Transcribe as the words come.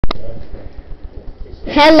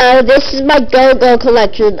Hello, this is my GoGo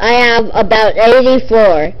Collection. I have about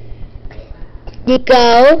 84.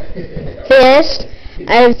 GoGo. Fist.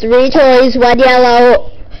 I have 3 toys, 1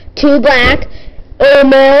 yellow, 2 black.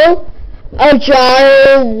 Umo.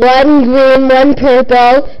 Ojaru, 1 green, 1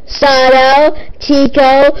 purple. Sado.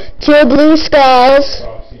 Tico. 2 blue skulls.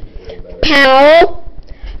 Pow.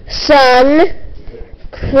 Sun.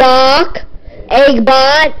 Croc.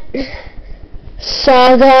 Eggbot.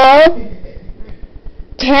 Sago.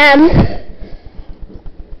 Temp.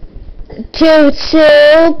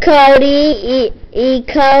 Tutsu. Cody.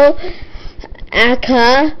 Eco.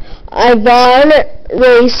 Aka. Ivan.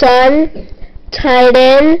 Rayson.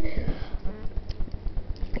 Titan.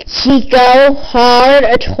 Chico. Hard.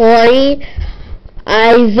 Tori.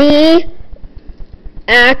 Ivy.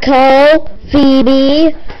 Akko.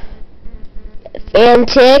 Phoebe.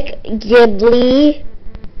 Fantic. Ghibli.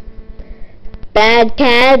 Bad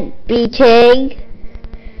Cat. B-King.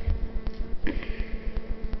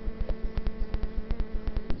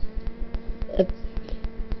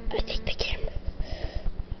 I think the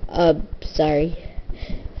camera. Sorry.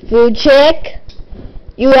 Food Chick.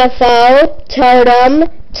 UFO. Totem.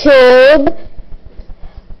 Tube.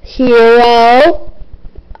 Hero.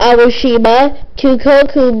 Awashima. 2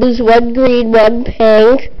 Kokumus, 1 green, 1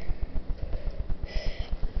 pink.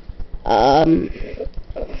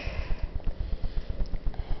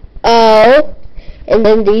 And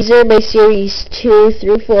then these are my series 2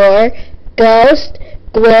 through 4. Ghost,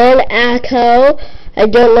 Gwen, Akko, I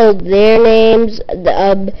don't know their names.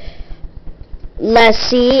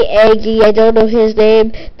 Lessie, Aggie, I don't know his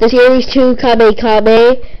name. The series 2,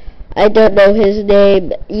 Kame, I don't know his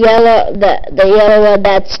name. Yellow, the yellow one,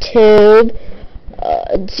 that's Tube.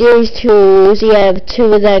 Series 2, see, I have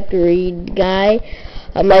 2 of that green guy.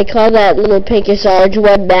 I call that little pinkish orange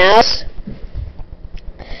one Mouse.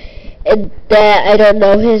 And that, I don't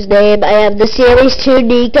know his name. I have the series 2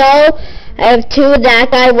 Nico. I have 2 of that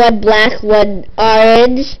guy, 1 black, 1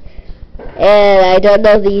 orange. And I don't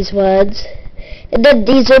know these ones. And then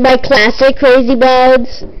these are my classic Crazy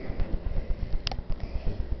Bones.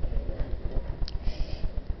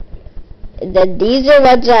 And then these are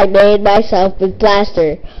ones I made myself with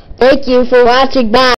plaster. Thank you for watching. Bye.